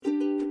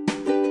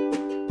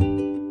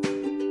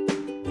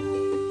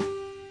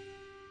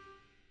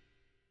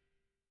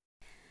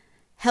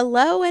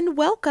Hello and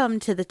welcome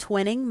to the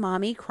Twinning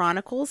Mommy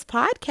Chronicles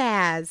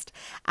podcast.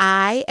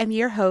 I am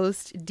your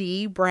host,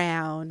 Dei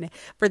Brown.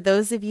 For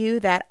those of you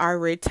that are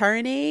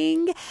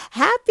returning,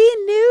 Happy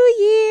New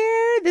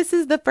Year! This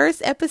is the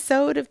first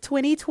episode of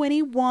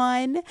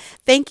 2021.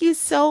 Thank you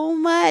so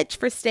much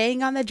for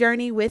staying on the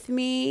journey with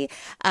me,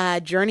 a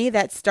journey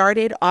that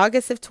started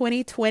August of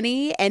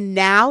 2020, and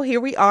now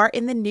here we are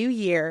in the new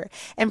year.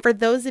 And for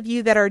those of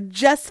you that are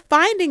just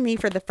finding me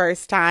for the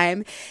first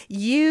time,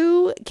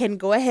 you can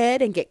go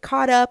ahead and get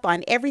caught up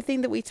on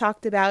everything that we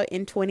talked about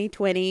in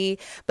 2020,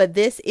 but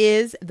this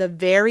is the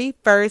very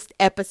first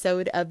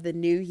episode of the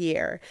new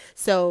year.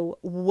 So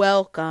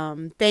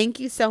welcome.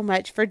 Thank you so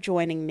much for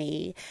joining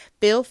me.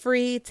 Feel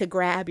free to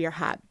grab your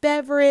hot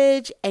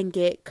beverage and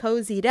get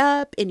cozied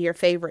up in your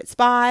favorite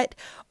spot,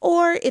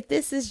 or if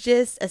this is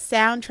just a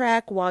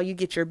soundtrack while you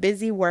get your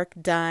busy work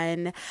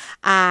done,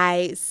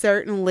 I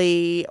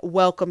certainly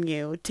welcome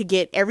you to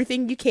get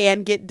everything you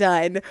can get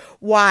done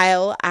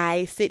while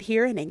I sit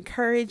here and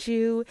encourage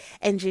you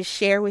and just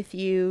share with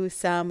you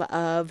some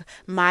of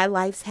my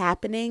life's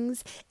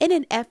happenings in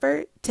an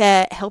effort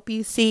to help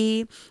you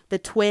see the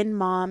twin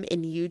mom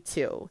in you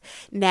too.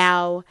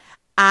 Now,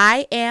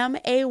 I am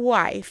a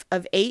wife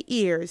of 8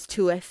 years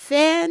to a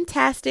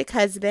fantastic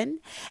husband,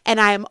 and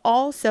I am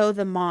also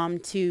the mom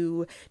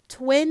to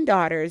twin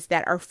daughters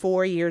that are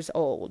 4 years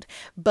old.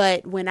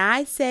 But when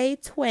I say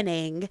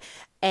twinning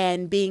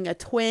and being a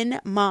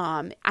twin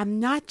mom, I'm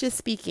not just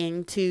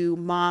speaking to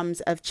moms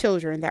of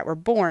children that were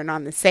born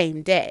on the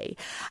same day.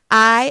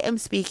 I am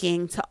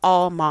speaking to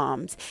all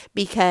moms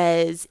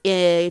because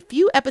a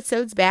few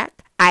episodes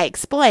back, I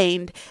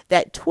explained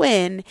that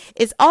twin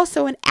is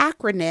also an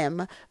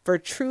acronym for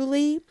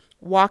truly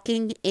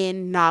walking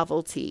in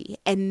novelty,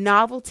 and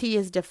novelty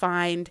is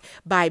defined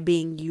by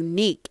being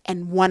unique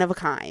and one of a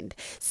kind.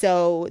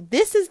 So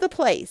this is the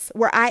place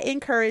where I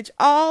encourage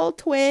all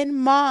twin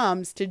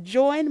moms to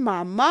join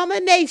my mama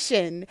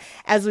nation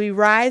as we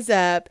rise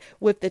up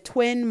with the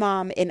twin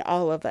mom in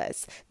all of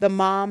us, the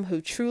mom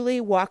who truly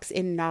walks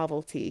in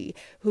novelty,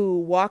 who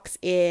walks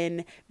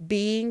in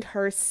being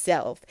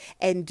herself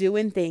and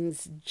doing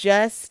things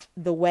just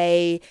the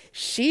way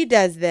she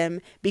does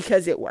them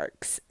because it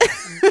works.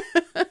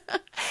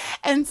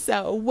 And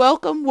so,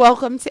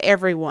 welcome to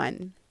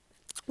everyone.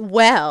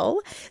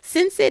 Well,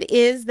 since it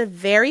is the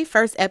very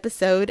first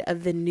episode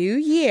of the new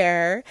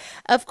year,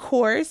 of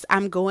course,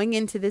 I'm going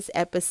into this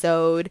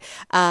episode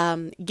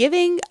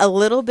giving a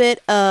little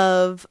bit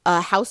of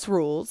house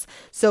rules.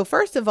 So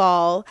first of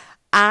all,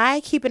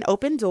 I keep an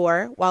open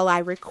door while I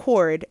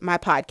record my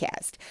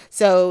podcast.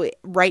 So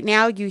right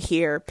now you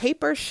hear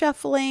paper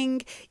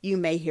shuffling, you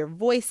may hear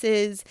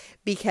voices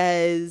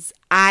because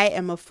I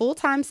am a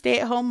full-time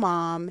stay-at-home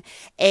mom,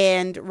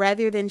 and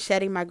rather than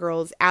shutting my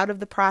girls out of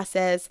the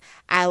process,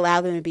 I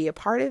allow them to be a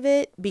part of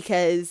it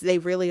because they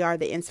really are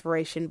the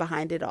inspiration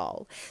behind it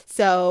all.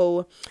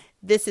 So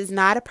this is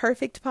not a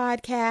perfect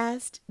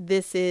podcast.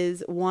 This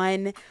is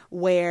one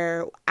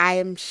where I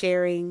am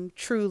sharing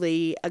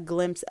truly a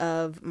glimpse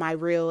of my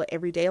real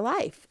everyday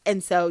life.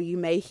 And so you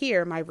may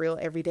hear my real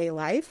everyday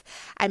life.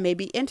 I may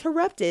be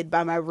interrupted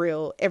by my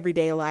real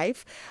everyday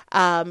life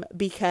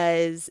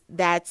because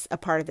that's a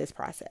part of this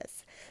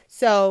process.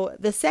 So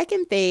the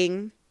second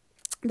thing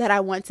that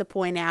I want to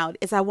point out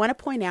is I want to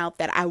point out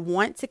that I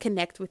want to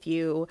connect with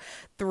you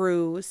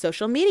through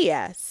social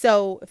media.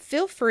 So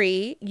feel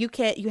free. You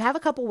have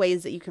a couple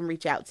ways that you can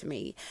reach out to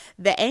me.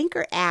 The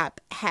Anchor app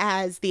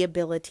has the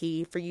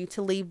ability for you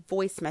to leave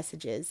voice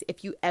messages.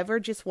 If you ever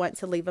just want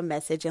to leave a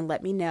message and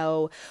let me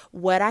know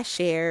what I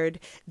shared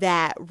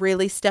that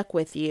really stuck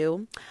with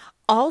you.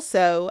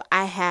 Also,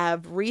 I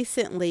have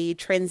recently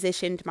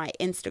transitioned my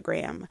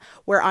Instagram,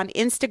 where on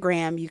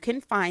Instagram you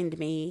can find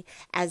me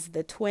as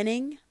the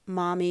Twinning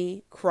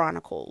Mommy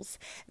Chronicles.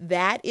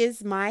 That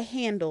is my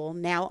handle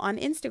now on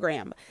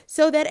Instagram.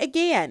 So that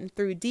again,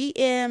 through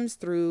DMs,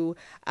 through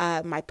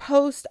my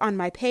post on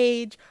my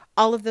page,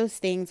 all of those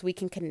things we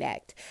can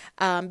connect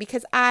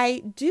because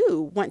I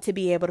do want to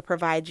be able to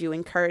provide you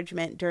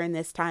encouragement during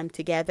this time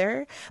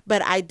together,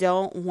 but I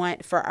don't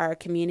want for our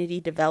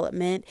community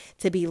development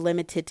to be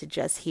limited to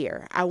just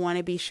here. I want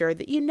to be sure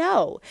that you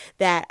know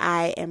that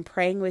I am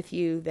praying with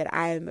you, that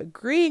I am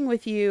agreeing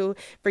with you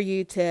for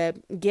you to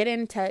get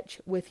in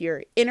touch with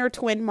your inner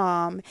twin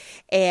mom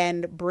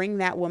and bring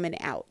that woman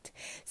out.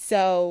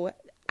 So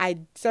I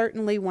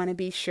certainly want to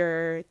be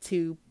sure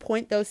to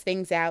point those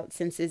things out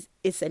since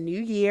it's a new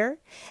year,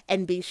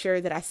 and be sure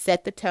that I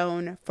set the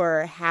tone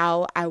for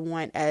how I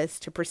want us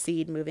to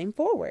proceed moving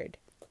forward.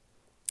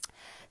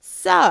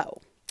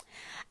 So,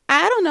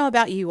 I don't know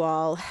about you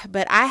all,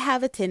 but I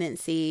have a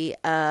tendency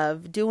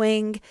of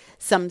doing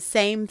some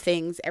same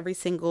things every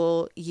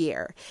single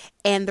year.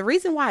 And the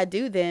reason why I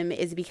do them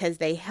is because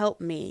they help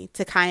me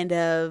to kind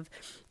of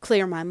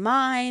clear my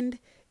mind,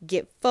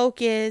 get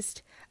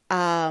focused,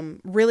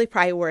 really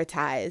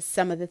prioritize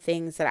some of the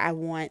things that I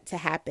want to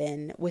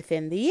happen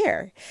within the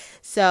year.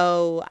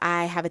 So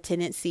I have a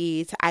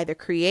tendency to either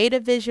create a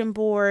vision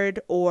board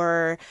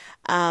or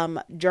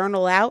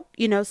journal out,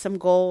 some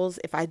goals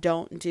if I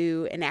don't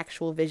do an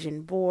actual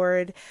vision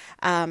board.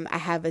 I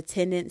have a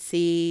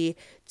tendency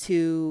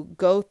to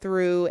go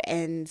through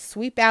and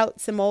sweep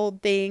out some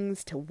old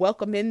things to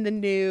welcome in the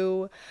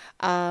new.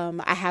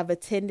 I have a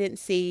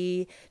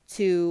tendency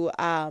to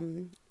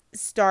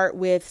start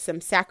with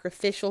some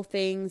sacrificial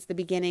things the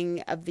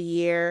beginning of the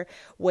year,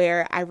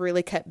 where I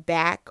really cut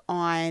back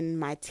on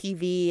my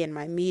TV and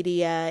my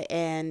media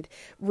and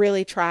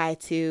really try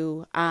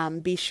to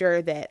be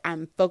sure that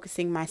I'm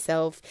focusing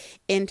myself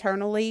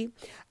internally,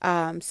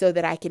 so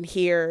that I can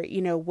hear,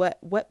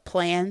 what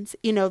plans,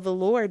 the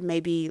Lord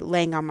may be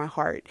laying on my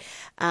heart.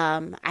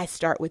 I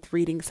start with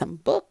reading some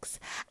books.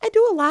 I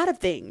do a lot of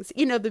things,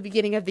 the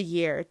beginning of the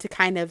year to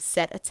kind of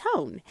set a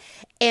tone.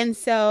 And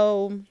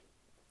so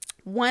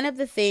one of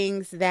the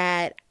things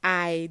that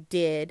I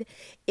did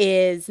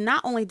is,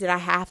 not only did I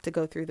have to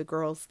go through the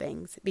girls'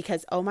 things,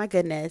 because, oh my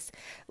goodness,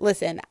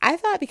 listen, I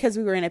thought because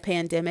we were in a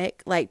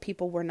pandemic, like,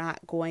 people were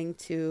not going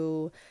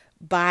to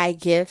buy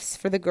gifts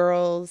for the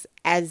girls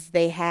as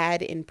they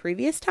had in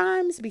previous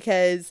times,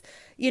 because,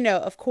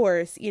 of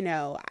course,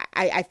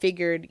 I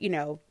figured,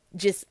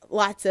 just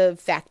lots of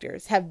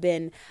factors have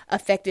been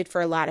affected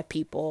for a lot of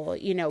people,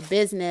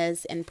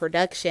 business and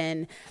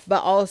production,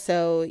 but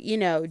also,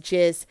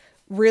 just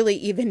really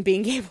even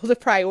being able to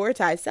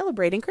prioritize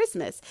celebrating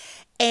Christmas.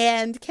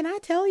 And can I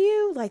tell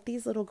you, like,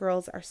 these little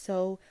girls are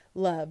so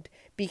loved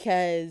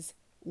because,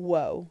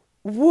 whoa,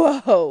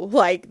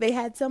 like, they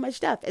had so much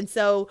stuff. And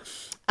so,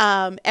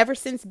 ever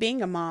since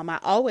being a mom, I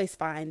always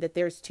find that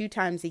there's 2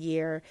 times a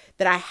year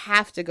that I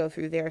have to go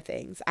through their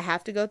things. I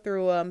have to go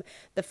through them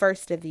the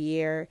first of the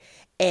year,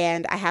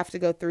 and I have to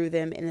go through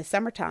them in the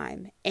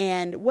summertime.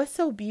 And what's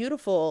so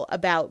beautiful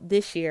about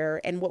this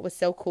year, and what was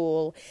so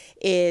cool,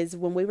 is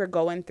when we were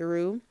going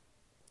through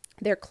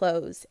their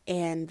clothes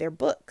and their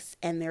books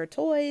and their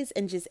toys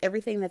and just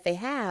everything that they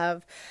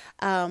have,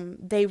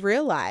 they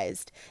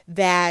realized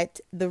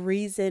that the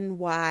reason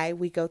why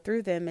we go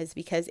through them is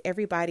because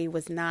everybody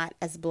was not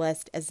as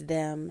blessed as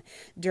them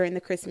during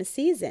the Christmas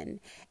season.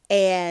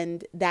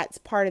 And that's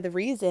part of the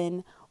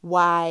reason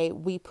why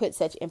we put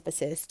such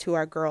emphasis to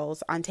our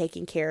girls on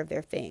taking care of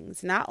their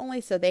things, not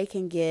only so they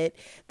can get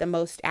the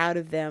most out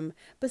of them,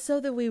 but so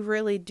that we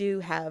really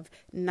do have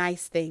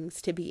nice things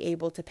to be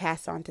able to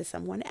pass on to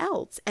someone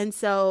else. And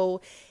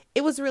so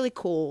it was really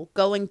cool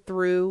going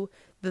through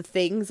the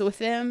things with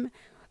them,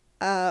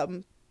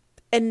 and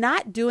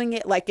not doing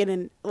it like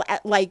in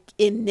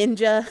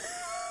ninja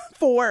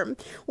form,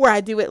 where I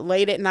do it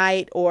late at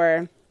night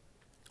or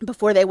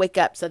before they wake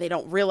up so they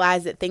don't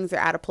realize that things are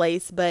out of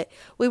place, but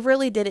we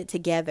really did it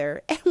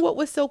together. And what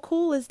was so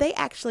cool is they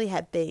actually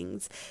had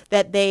things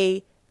that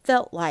they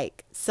felt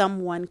like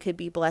someone could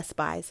be blessed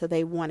by, so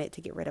they wanted to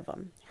get rid of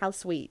them. How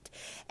sweet.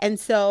 And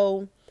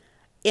so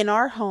in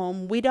our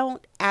home, we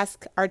don't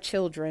ask our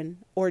children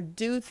or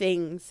do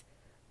things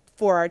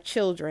for our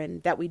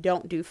children that we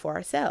don't do for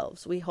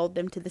ourselves. We hold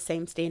them to the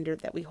same standard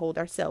that we hold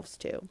ourselves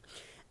to.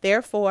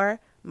 Therefore,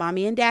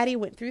 Mommy and Daddy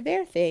went through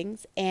their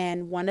things,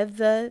 and one of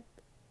the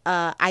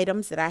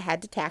items that I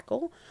had to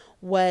tackle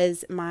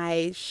was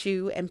my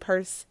shoe and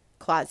purse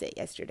closet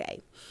yesterday.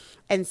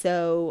 And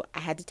so I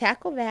had to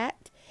tackle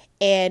that.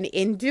 And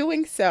in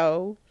doing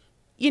so,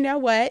 you know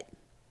what?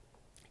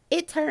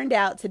 It turned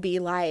out to be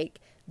like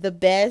the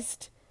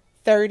best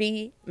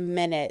 30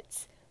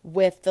 minutes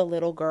with the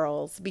little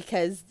girls,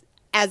 because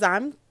as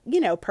I'm,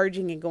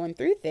 purging and going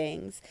through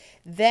things,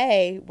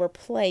 they were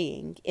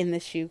playing in the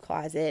shoe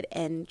closet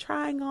and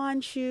trying on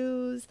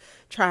shoes,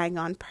 trying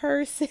on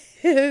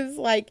purses.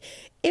 Like,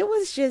 it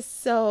was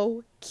just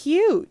so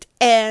cute.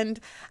 And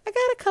I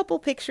got a couple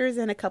pictures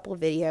and a couple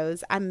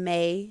videos. I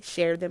may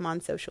share them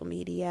on social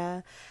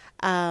media.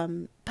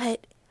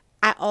 But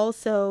I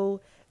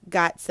also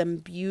got some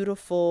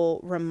beautiful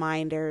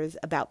reminders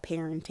about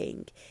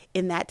parenting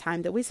in that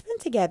time that we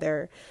spent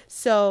together.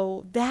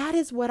 So that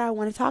is what I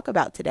want to talk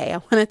about today. I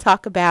want to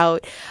talk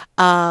about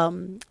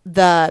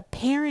the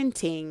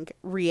parenting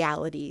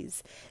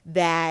realities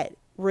that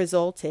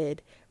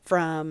resulted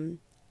from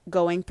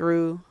going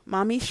through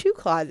Mommy's shoe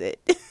closet.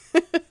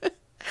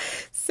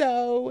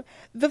 So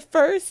the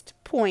first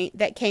point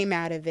that came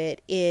out of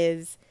it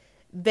is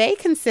they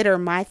consider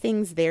my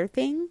things their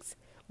things,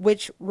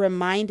 which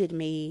reminded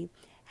me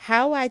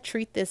how I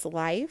treat this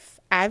life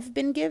I've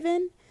been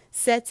given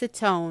sets a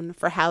tone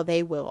for how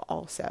they will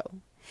also.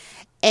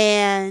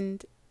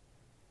 And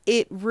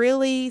it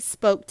really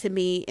spoke to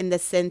me in the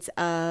sense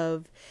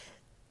of,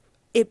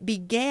 it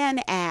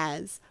began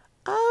as,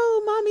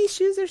 oh, Mommy's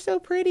shoes are so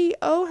pretty.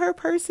 Oh, her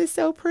purse is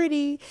so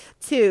pretty.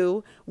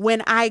 To,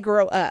 when I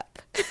grow up,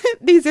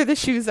 these are the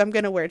shoes I'm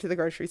going to wear to the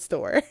grocery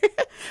store.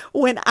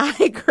 When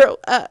I grow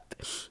up,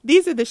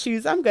 these are the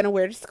shoes I'm going to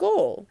wear to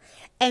school.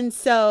 And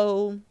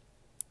so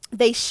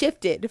they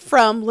shifted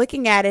from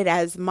looking at it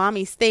as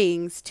mommy's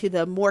things to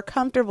the more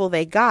comfortable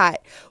they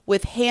got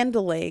with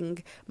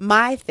handling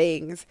my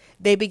things,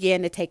 they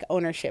began to take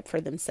ownership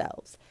for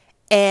themselves.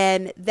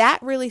 And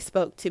that really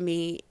spoke to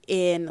me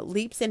in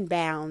leaps and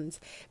bounds,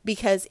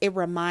 because it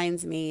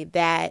reminds me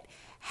that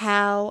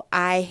how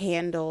I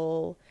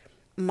handle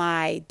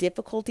my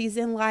difficulties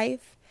in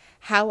life,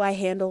 how I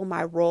handle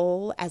my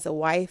role as a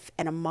wife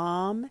and a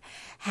mom,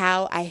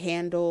 how I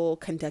handle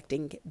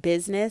conducting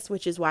business,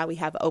 which is why we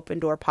have open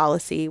door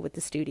policy with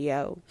the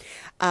studio,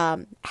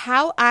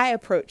 how I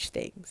approach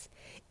things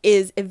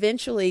is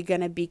eventually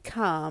going to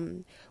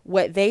become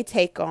what they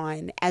take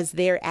on as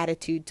their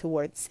attitude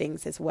towards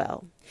things as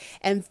well.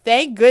 And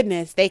thank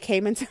goodness they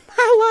came into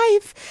my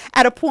life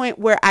at a point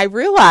where I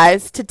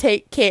realized to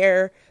take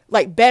care,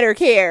 like better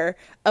care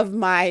of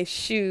my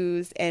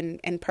shoes and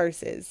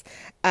purses.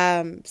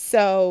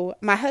 So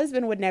my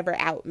husband would never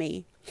out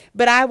me,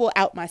 but I will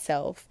out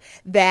myself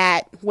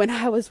that when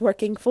I was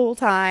working full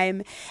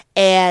time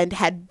and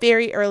had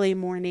very early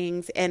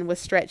mornings and was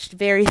stretched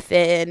very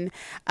thin,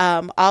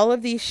 all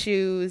of these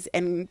shoes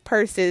and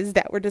purses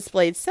that were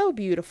displayed so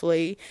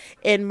beautifully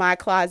in my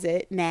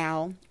closet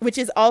now, which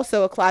is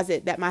also a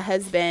closet that my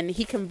husband,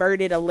 he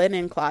converted a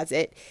linen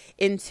closet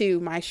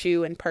into my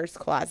shoe and purse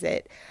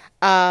closet.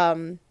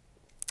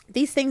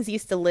 These things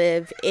used to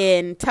live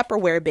in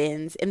Tupperware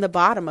bins in the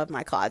bottom of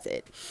my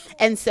closet.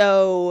 And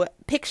so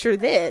picture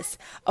this,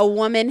 a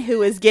woman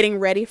who is getting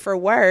ready for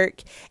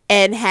work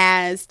and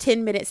has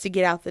 10 minutes to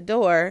get out the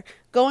door,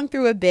 going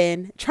through a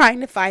bin, trying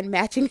to find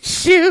matching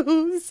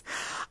shoes.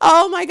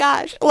 Oh my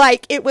gosh.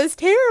 Like, it was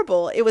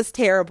terrible. It was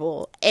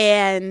terrible.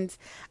 And,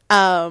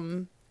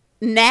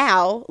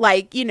 now,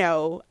 like, you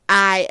know,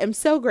 I am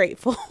so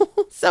grateful,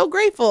 so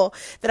grateful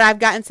that I've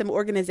gotten some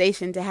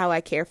organization to how I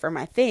care for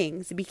my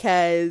things,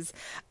 because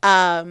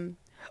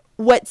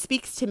what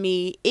speaks to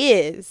me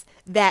is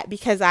that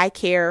because I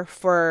care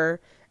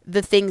for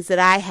the things that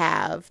I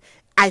have,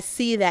 I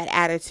see that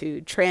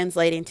attitude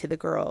translating to the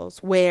girls,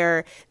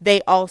 where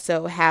they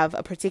also have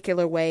a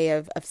particular way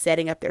of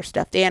setting up their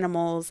stuffed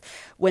animals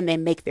when they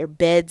make their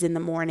beds in the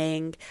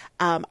morning.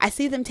 I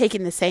see them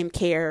taking the same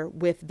care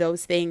with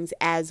those things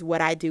as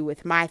what I do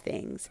with my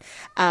things.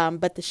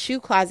 But the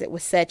shoe closet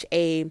was such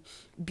a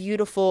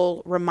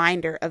beautiful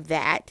reminder of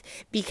that,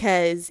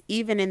 because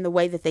even in the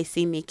way that they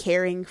see me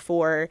caring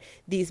for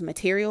these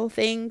material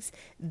things,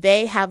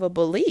 they have a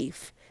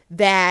belief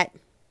that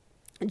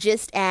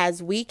just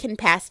as we can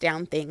pass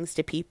down things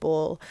to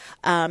people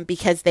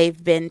because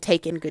they've been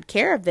taking good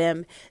care of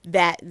them,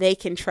 that they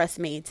can trust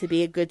me to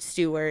be a good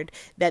steward,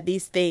 that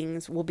these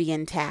things will be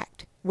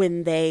intact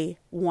when they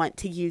want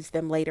to use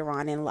them later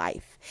on in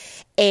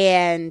life.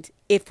 And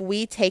if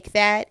we take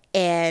that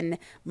and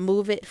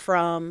move it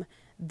from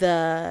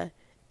the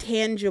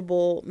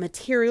tangible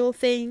material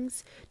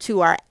things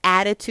to our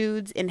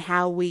attitudes in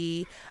how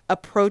we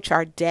approach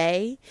our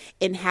day,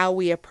 in how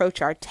we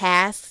approach our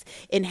tasks,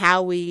 in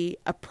how we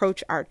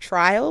approach our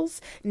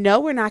trials. No,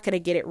 we're not going to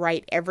get it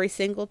right every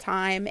single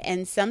time.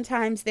 And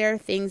sometimes there are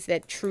things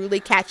that truly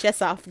catch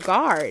us off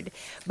guard,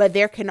 but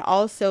there can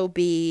also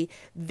be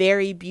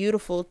very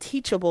beautiful,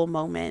 teachable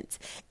moments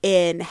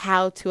in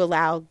how to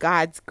allow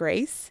God's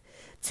grace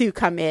to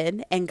come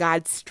in and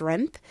God's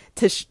strength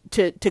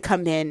to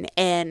come in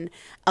and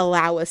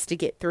allow us to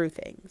get through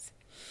things.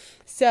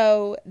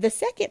 So the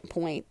second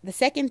point, the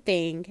second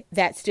thing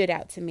that stood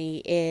out to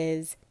me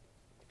is,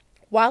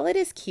 while it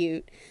is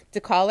cute to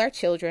call our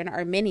children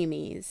our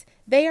mini-me's,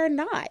 they are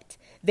not.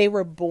 They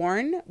were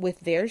born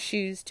with their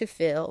shoes to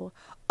fill,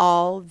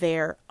 all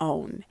their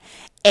own.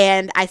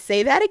 And I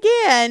say that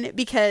again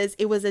because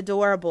it was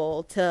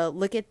adorable to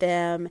look at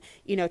them,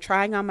 you know,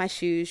 trying on my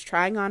shoes,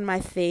 trying on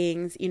my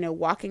things, you know,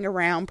 walking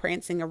around,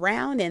 prancing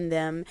around in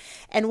them.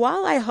 And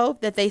while I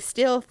hope that they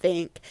still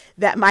think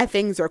that my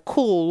things are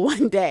cool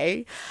one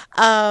day,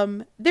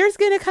 there's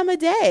going to come a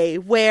day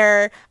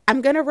where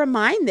I'm going to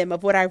remind them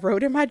of what I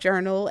wrote in my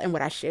journal and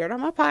what I shared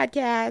on my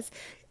podcast.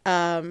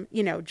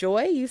 You know,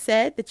 Joy, you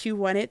said that you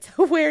wanted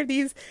to wear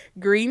these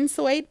green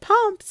suede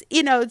pumps,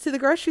 you know, to the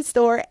grocery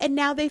store, and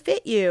now they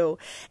fit you.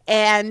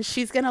 And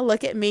she's going to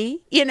look at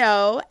me, you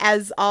know,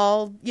 as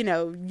all, you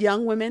know,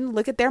 young women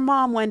look at their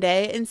mom one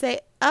day and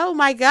say, oh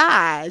my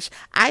gosh,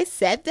 I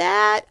said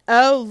that?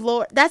 Oh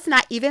Lord, that's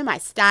not even my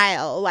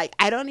style. Like,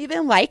 I don't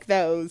even like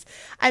those.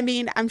 I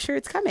mean, I'm sure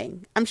it's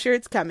coming. I'm sure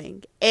it's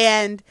coming.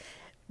 And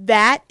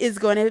that is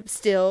going to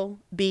still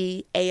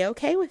be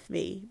a-okay with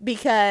me,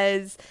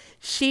 because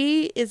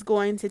she is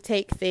going to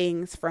take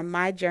things from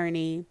my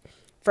journey,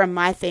 from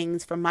my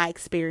things, from my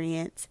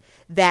experience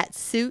that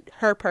suit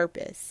her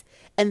purpose.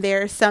 And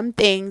there are some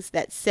things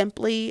that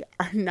simply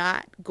are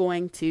not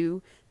going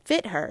to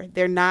fit her.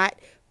 They're not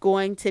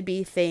going to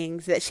be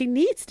things that she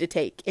needs to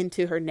take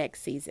into her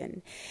next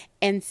season.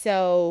 And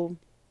so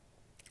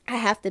I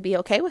have to be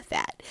okay with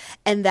that.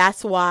 And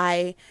that's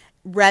why,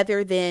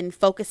 rather than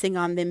focusing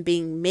on them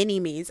being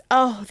mini-me's,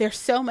 oh, they're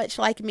so much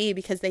like me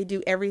because they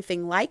do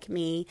everything like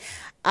me,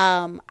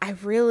 I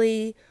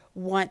really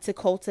want to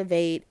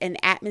cultivate an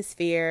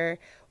atmosphere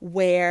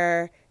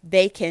where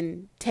they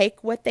can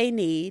take what they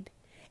need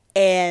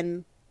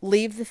and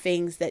leave the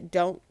things that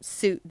don't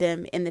suit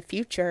them in the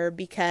future,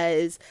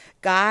 because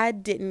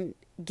God didn't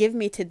give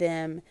me to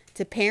them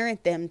to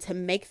parent them, to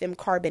make them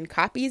carbon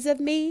copies of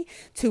me,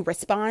 to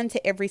respond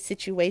to every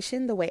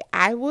situation the way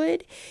I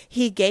would.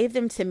 He gave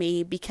them to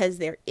me because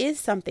there is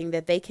something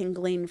that they can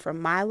glean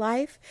from my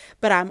life,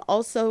 but I'm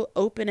also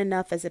open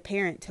enough as a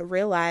parent to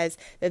realize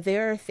that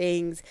there are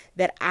things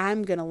that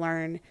I'm going to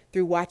learn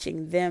through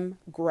watching them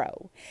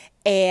grow.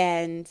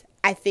 And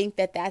I think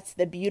that that's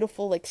the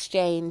beautiful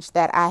exchange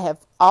that I have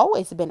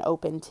always been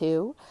open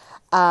to,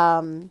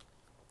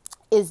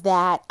 is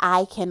that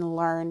I can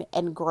learn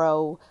and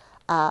grow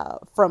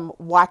from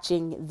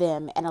watching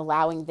them and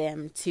allowing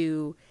them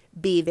to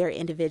be their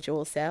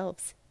individual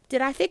selves.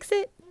 Did I fix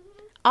it?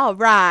 All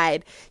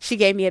right. She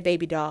gave me a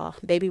baby doll.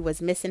 Baby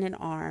was missing an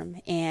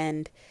arm.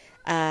 And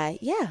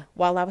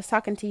while I was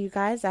talking to you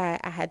guys, I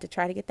had to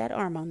try to get that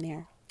arm on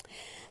there.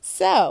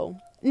 So,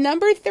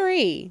 number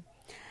 3,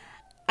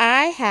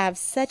 I have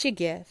such a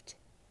gift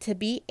to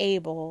be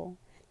able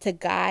to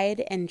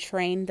guide and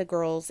train the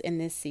girls in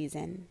this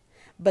season.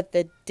 But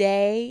the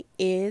day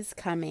is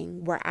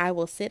coming where I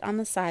will sit on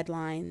the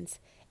sidelines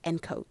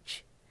and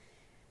coach.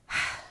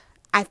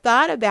 I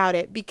thought about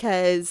it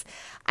because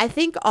I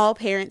think all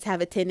parents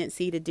have a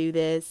tendency to do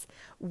this,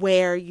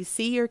 where you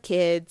see your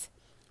kids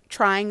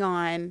trying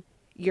on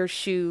your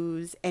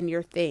shoes and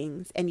your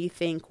things and you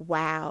think,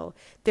 wow,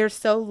 there's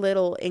so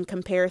little in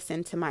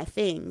comparison to my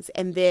things.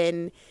 And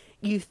then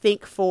you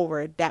think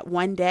forward that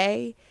one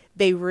day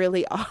they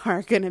really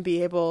are going to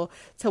be able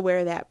to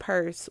wear that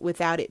purse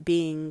without it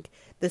being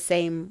the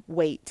same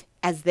weight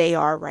as they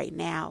are right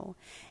now.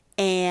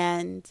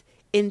 And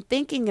in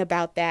thinking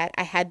about that,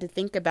 I had to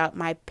think about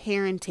my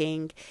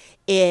parenting,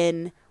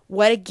 in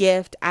what a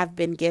gift I've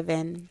been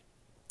given,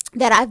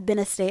 that I've been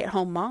a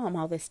stay-at-home mom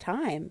all this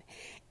time.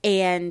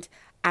 And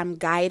I'm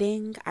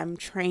guiding, I'm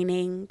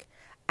training,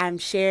 I'm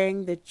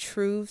sharing the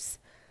truths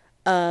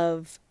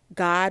of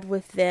God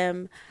with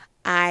them.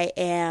 I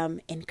am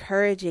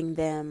encouraging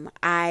them.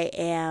 I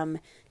am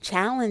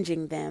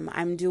challenging them.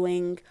 I'm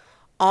doing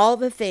all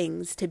the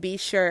things to be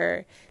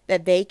sure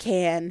that they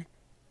can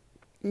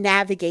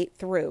navigate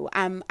through.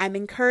 I'm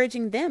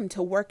encouraging them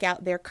to work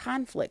out their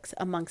conflicts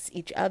amongst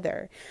each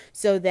other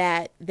so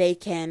that they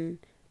can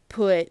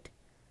put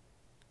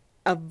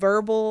a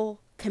verbal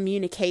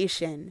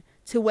communication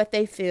to what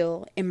they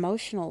feel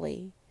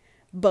emotionally.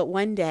 But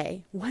one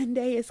day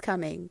is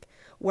coming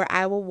where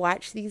I will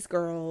watch these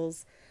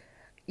girls,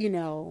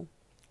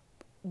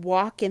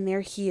 walk in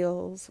their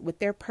heels with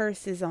their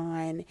purses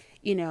on,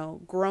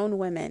 grown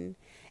women.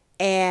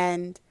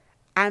 And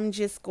I'm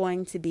just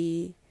going to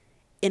be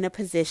in a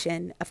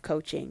position of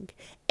coaching.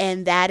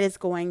 And that is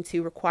going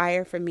to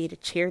require for me to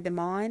cheer them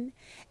on.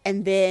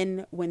 And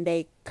then when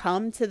they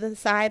come to the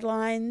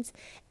sidelines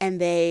and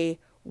they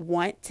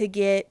want to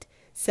get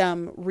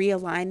some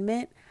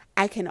realignment,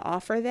 I can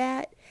offer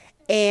that.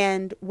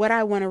 And what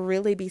I want to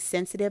really be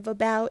sensitive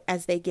about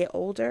as they get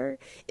older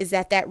is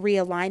that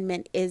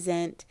realignment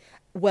isn't,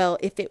 well,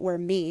 if it were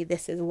me,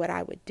 this is what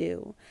I would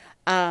do.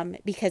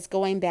 Because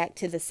going back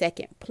to the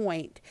second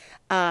point,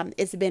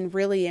 it's been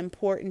really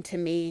important to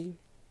me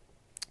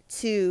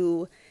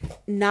to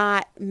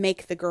not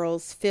make the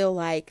girls feel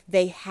like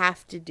they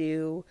have to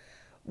do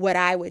what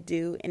I would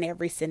do in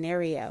every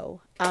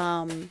scenario.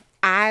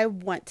 I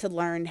want to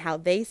learn how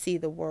they see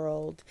the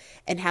world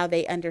and how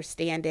they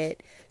understand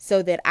it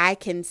so that I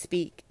can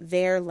speak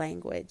their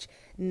language,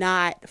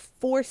 not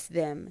force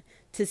them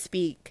to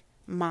speak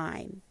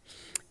mine.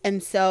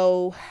 And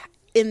so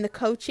in the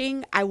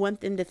coaching, I want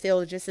them to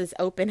feel just as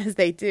open as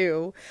they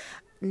do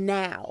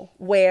now,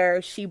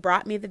 where she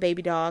brought me the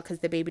baby doll because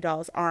the baby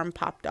doll's arm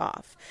popped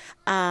off.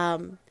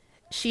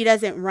 She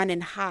doesn't run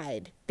and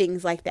hide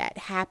things like that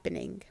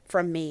happening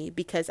from me,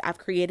 because I've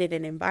created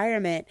an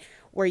environment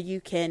where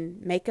you can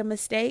make a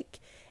mistake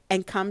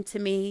and come to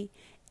me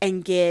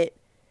and get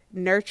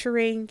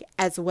nurturing,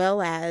 as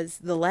well as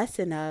the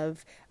lesson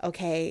of,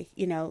 okay,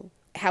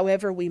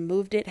 however we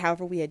moved it,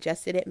 however we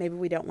adjusted it, maybe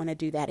we don't want to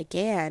do that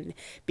again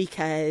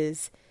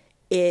because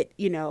it,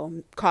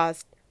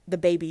 caused the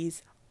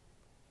baby's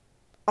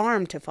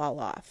arm to fall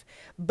off.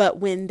 But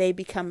when they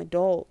become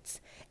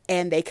adults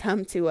and they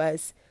come to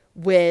us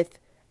with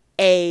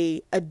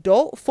a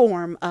adult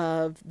form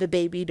of the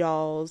baby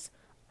doll's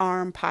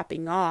arm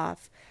popping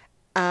off,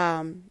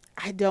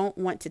 I don't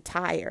want to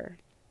tire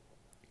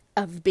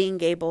of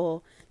being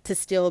able to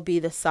still be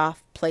the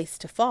soft place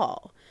to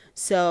fall.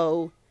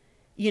 So,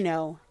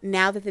 now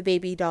that the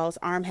baby doll's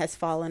arm has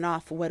fallen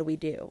off, what do we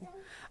do?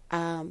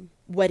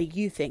 What do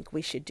you think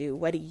we should do?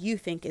 What do you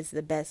think is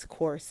the best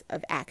course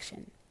of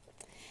action?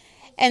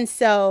 And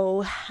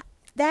so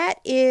that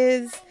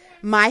is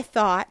my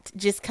thought,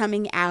 just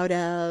coming out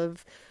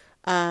of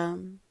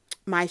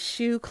my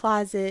shoe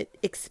closet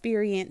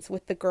experience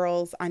with the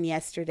girls on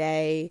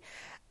yesterday.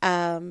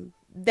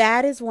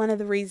 That is one of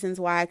the reasons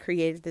why I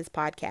created this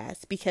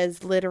podcast,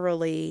 because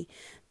literally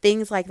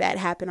things like that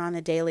happen on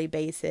a daily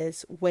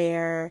basis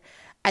where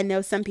I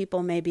know some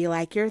people may be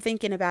like, you're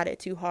thinking about it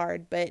too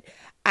hard, but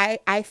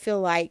I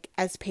feel like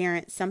as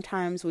parents,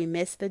 sometimes we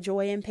miss the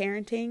joy in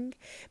parenting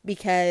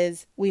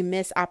because we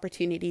miss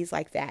opportunities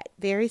like that.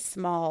 Very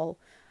small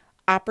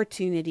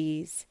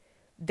opportunities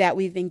that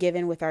we've been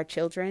given with our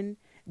children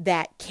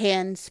that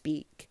can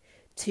speak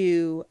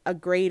to a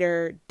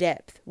greater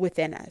depth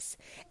within us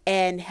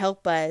and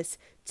help us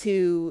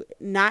to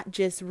not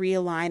just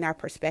realign our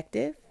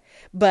perspective,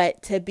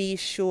 but to be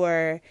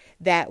sure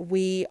that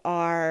we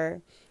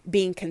are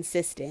being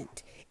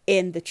consistent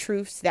in the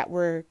truths that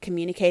we're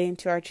communicating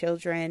to our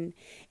children,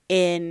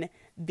 in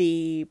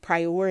the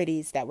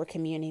priorities that we're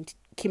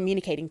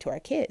communicating to our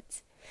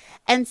kids.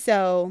 And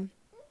so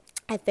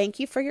I thank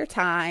you for your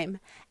time.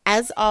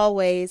 As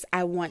always,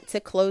 I want to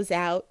close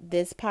out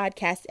this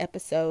podcast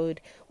episode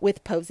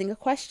with posing a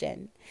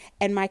question.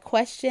 And my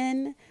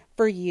question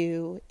for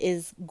you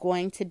is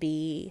going to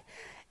be,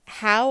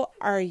 how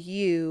are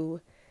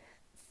you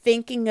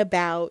thinking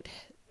about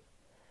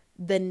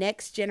the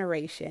next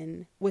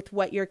generation with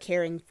what you're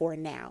caring for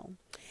now?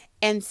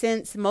 And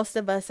since most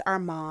of us are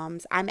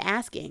moms, I'm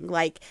asking,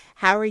 like,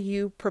 how are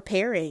you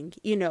preparing,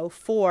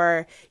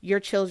 for your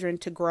children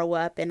to grow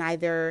up and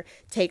either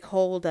take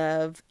hold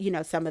of,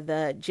 some of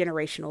the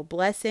generational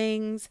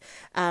blessings,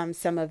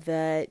 some of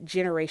the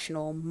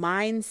generational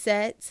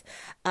mindsets,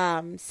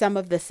 some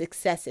of the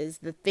successes,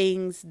 the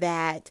things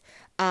that,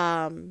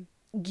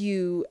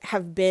 you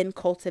have been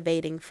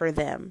cultivating for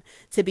them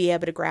to be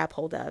able to grab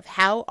hold of?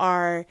 How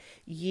are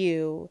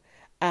you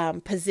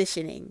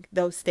positioning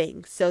those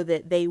things so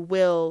that they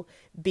will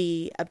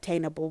be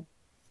obtainable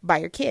by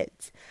your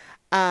kids?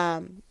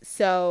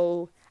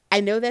 So I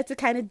know that's a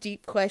kind of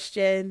deep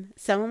question.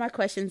 Some of my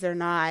questions are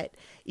not,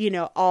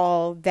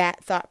 all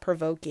that thought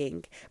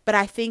provoking, but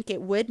I think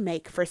it would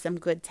make for some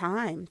good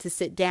time to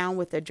sit down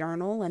with a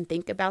journal and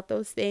think about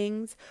those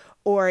things,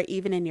 or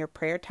even in your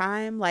prayer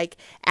time, like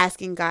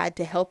asking God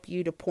to help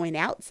you to point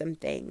out some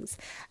things.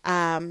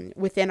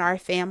 Within our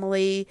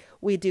family,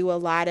 we do a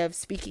lot of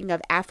speaking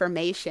of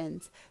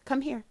affirmations.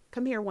 Come here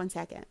 1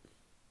 second.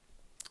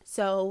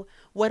 So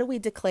what do we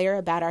declare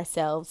about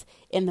ourselves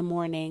in the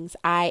mornings?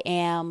 I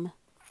am.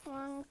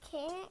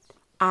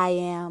 I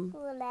am.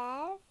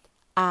 Love.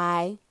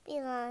 I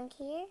Belong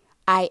here.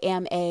 I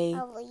am a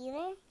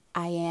leader.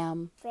 I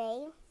am.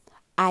 Brave.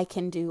 I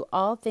can do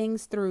all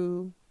things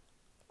through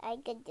I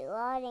could do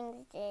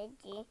all things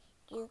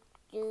that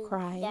do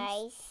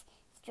Christ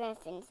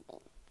strengthens me.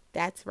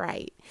 That's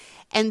right.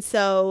 And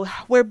so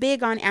we're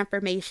big on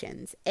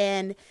affirmations,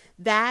 and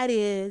that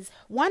is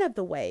one of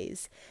the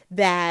ways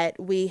that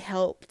we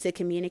help to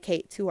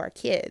communicate to our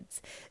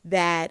kids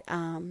that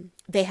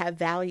they have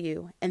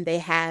value and they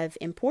have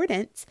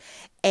importance,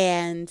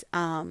 and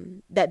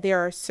that there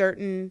are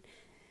certain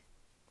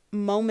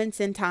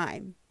moments in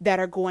time that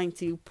are going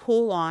to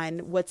pull on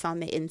what's on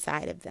the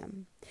inside of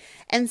them.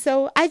 And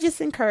so I just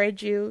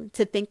encourage you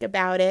to think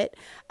about it,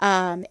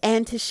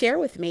 and to share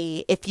with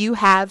me if you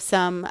have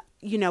some,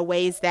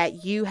 ways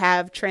that you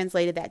have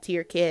translated that to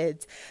your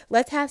kids.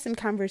 Let's have some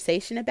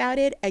conversation about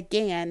it.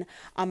 Again,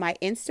 on my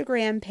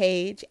Instagram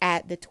page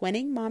at the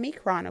Twinning Mommy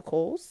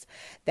Chronicles.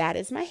 That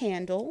is my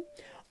handle.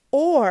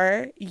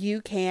 Or you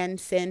can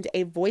send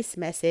a voice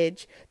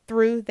message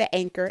through the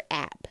Anchor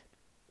app.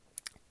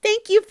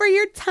 Thank you for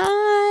your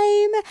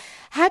time.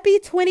 Happy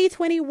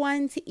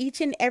 2021 to each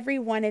and every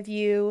one of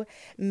you.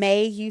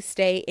 May you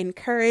stay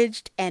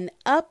encouraged and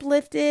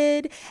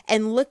uplifted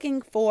and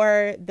looking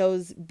for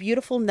those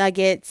beautiful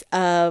nuggets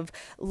of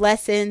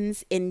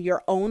lessons in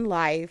your own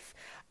life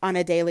on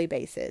a daily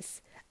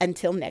basis.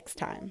 Until next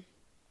time.